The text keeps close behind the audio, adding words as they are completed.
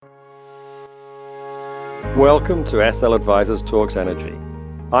Welcome to SL Advisors Talks Energy.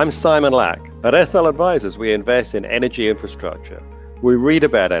 I'm Simon Lack. At SL Advisors, we invest in energy infrastructure. We read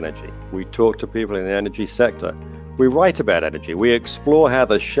about energy. We talk to people in the energy sector. We write about energy. We explore how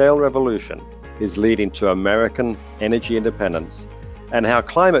the shale revolution is leading to American energy independence and how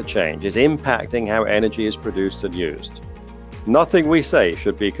climate change is impacting how energy is produced and used. Nothing we say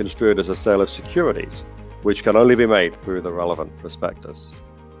should be construed as a sale of securities, which can only be made through the relevant prospectus.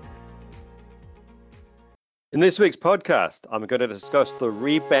 In this week's podcast, I'm going to discuss the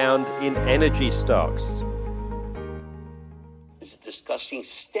rebound in energy stocks. It's a disgusting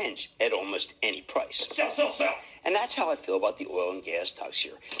stench at almost any price. Sell. And that's how I feel about the oil and gas stocks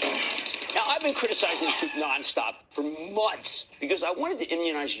here. Now, I've been criticizing this group nonstop for months because I wanted to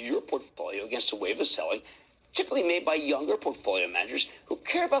immunize your portfolio against a wave of selling, typically made by younger portfolio managers who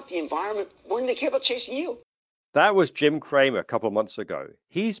care about the environment more than they care about chasing yield. That was Jim Cramer a couple of months ago.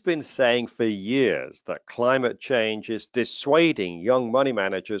 He's been saying for years that climate change is dissuading young money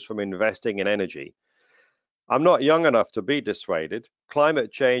managers from investing in energy. I'm not young enough to be dissuaded. Climate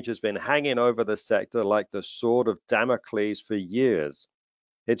change has been hanging over the sector like the sword of Damocles for years.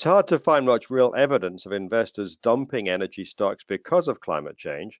 It's hard to find much real evidence of investors dumping energy stocks because of climate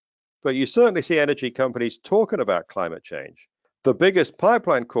change, but you certainly see energy companies talking about climate change. The biggest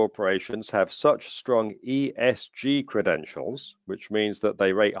pipeline corporations have such strong ESG credentials, which means that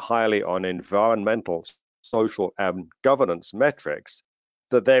they rate highly on environmental, social, and governance metrics,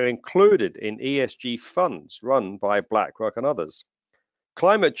 that they're included in ESG funds run by BlackRock and others.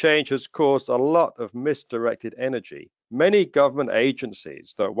 Climate change has caused a lot of misdirected energy. Many government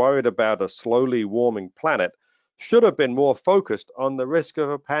agencies that worried about a slowly warming planet should have been more focused on the risk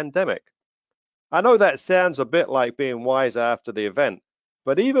of a pandemic. I know that sounds a bit like being wise after the event,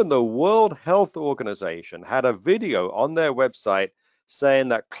 but even the World Health Organization had a video on their website saying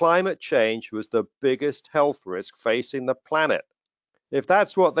that climate change was the biggest health risk facing the planet. If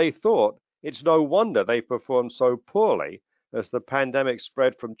that's what they thought, it's no wonder they performed so poorly as the pandemic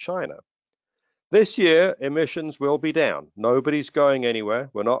spread from China. This year, emissions will be down. Nobody's going anywhere.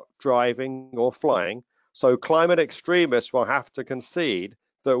 We're not driving or flying. So climate extremists will have to concede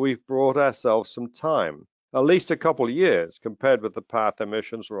that we've brought ourselves some time, at least a couple of years compared with the path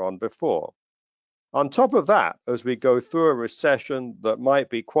emissions were on before. On top of that, as we go through a recession that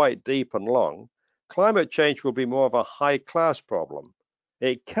might be quite deep and long, climate change will be more of a high-class problem.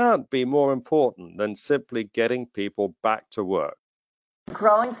 It can't be more important than simply getting people back to work.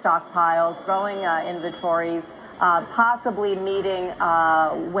 Growing stockpiles, growing inventories, possibly meeting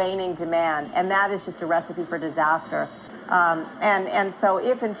waning demand, and that is just a recipe for disaster. And so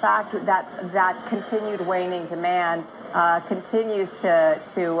if in fact that continued waning demand continues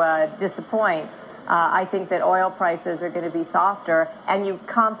to disappoint, I think that oil prices are going to be softer, and you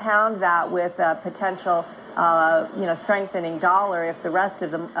compound that with a potential strengthening dollar. If the rest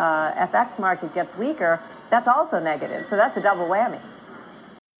of the FX market gets weaker, that's also negative. So that's a double whammy.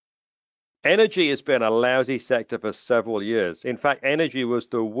 Energy has been a lousy sector for several years. In fact, energy was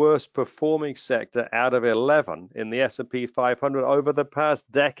the worst performing sector out of 11 in the S&P 500 over the past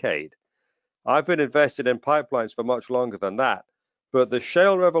decade. I've been invested in pipelines for much longer than that, but the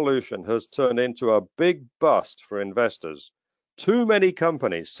shale revolution has turned into a big bust for investors. Too many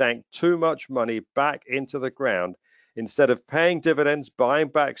companies sank too much money back into the ground instead of paying dividends, buying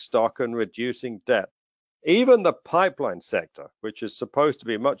back stock, and reducing debt. Even the pipeline sector, which is supposed to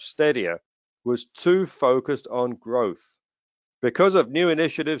be much steadier, was too focused on growth. Because of new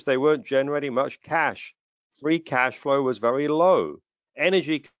initiatives, they weren't generating much cash. Free cash flow was very low.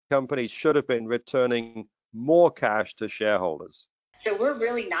 Energy companies should have been returning more cash to shareholders. So we're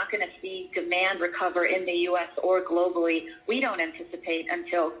really not going to see demand recover in the U.S. or globally. We don't anticipate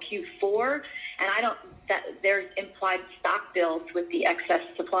until Q4, and there's implied stock builds with the excess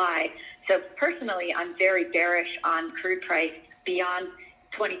supply. So personally, I'm very bearish on crude price beyond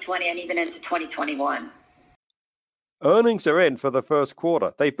 2020 and even into 2021. Earnings are in for the first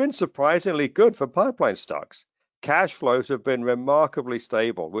quarter. They've been surprisingly good for pipeline stocks. Cash flows have been remarkably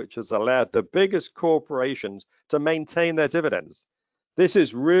stable, which has allowed the biggest corporations to maintain their dividends. This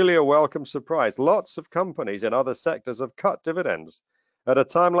is really a welcome surprise. Lots of companies in other sectors have cut dividends. At a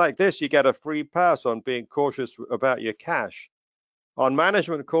time like this, you get a free pass on being cautious about your cash. On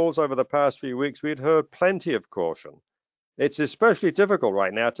management calls over the past few weeks, we'd heard plenty of caution. It's especially difficult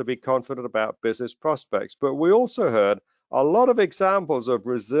right now to be confident about business prospects, but we also heard a lot of examples of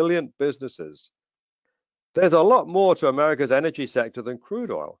resilient businesses. There's a lot more to America's energy sector than crude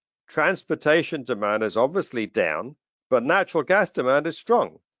oil. Transportation demand is obviously down, but natural gas demand is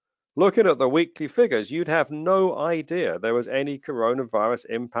strong. Looking at the weekly figures, you'd have no idea there was any coronavirus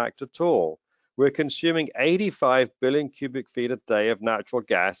impact at all, we're consuming 85 billion cubic feet a day of natural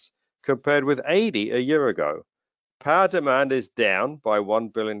gas compared with 80 a year ago. Power demand is down by 1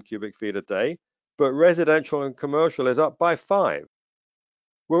 billion cubic feet a day, but residential and commercial is up by 5.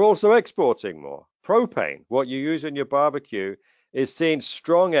 We're also exporting more. Propane, what you use in your barbecue, is seeing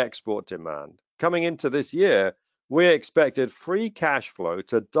strong export demand. Coming into this year, we expected free cash flow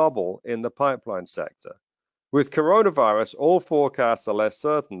to double in the pipeline sector. With coronavirus, all forecasts are less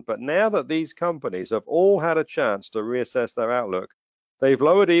certain, but now that these companies have all had a chance to reassess their outlook, they've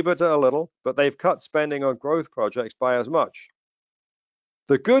lowered EBITDA a little, but they've cut spending on growth projects by as much.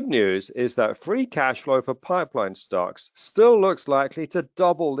 The good news is that free cash flow for pipeline stocks still looks likely to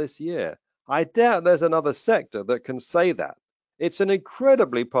double this year. I doubt there's another sector that can say that. It's an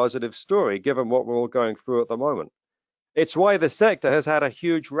incredibly positive story given what we're all going through at the moment. It's why the sector has had a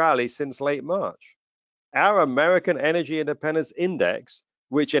huge rally since late March. Our American Energy Independence Index,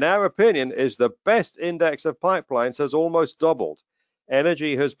 which in our opinion is the best index of pipelines, has almost doubled.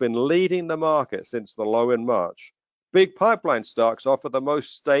 Energy has been leading the market since the low in March. Big pipeline stocks offer the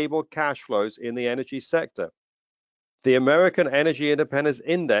most stable cash flows in the energy sector. The American Energy Independence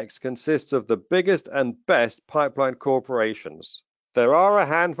Index consists of the biggest and best pipeline corporations. There are a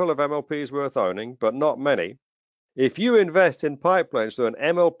handful of MLPs worth owning, but not many. If you invest in pipelines through an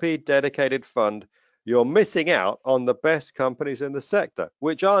MLP dedicated fund, you're missing out on the best companies in the sector,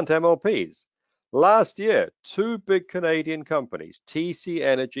 which aren't MLPs. Last year, 2 big Canadian companies, TC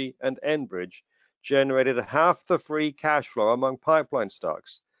Energy and Enbridge, generated half the free cash flow among pipeline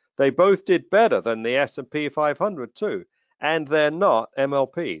stocks. They both did better than the S&P 500 too, and they're not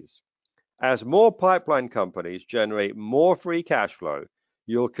MLPs. As more pipeline companies generate more free cash flow,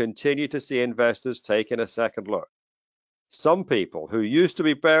 you'll continue to see investors taking a second look. Some people who used to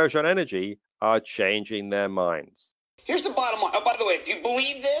be bearish on energy are changing their minds. Here's the bottom line. Oh, by the way, if you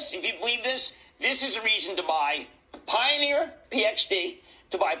believe this, this is a reason to buy Pioneer, PXD,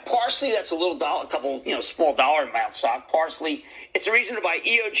 to buy Parsley, that's a little dollar, a couple, small dollar amount stock, Parsley. It's a reason to buy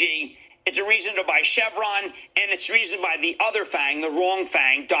EOG. It's a reason to buy Chevron, and it's a reason to buy the other FANG, the wrong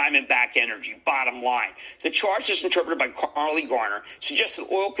FANG, Diamondback Energy. Bottom line. The charts as interpreted by Carly Garner suggest that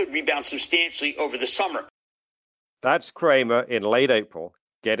oil could rebound substantially over the summer. That's Cramer in late April,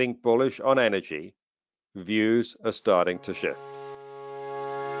 getting bullish on energy. Views are starting to shift.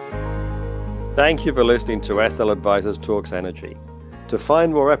 Thank you for listening to SL Advisors Talks Energy. To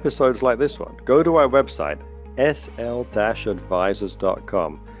find more episodes like this one, go to our website,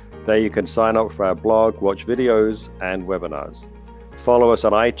 sl-advisors.com. There you can sign up for our blog, watch videos, and webinars. Follow us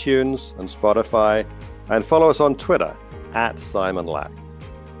on iTunes and Spotify, and follow us on Twitter @SimonLack.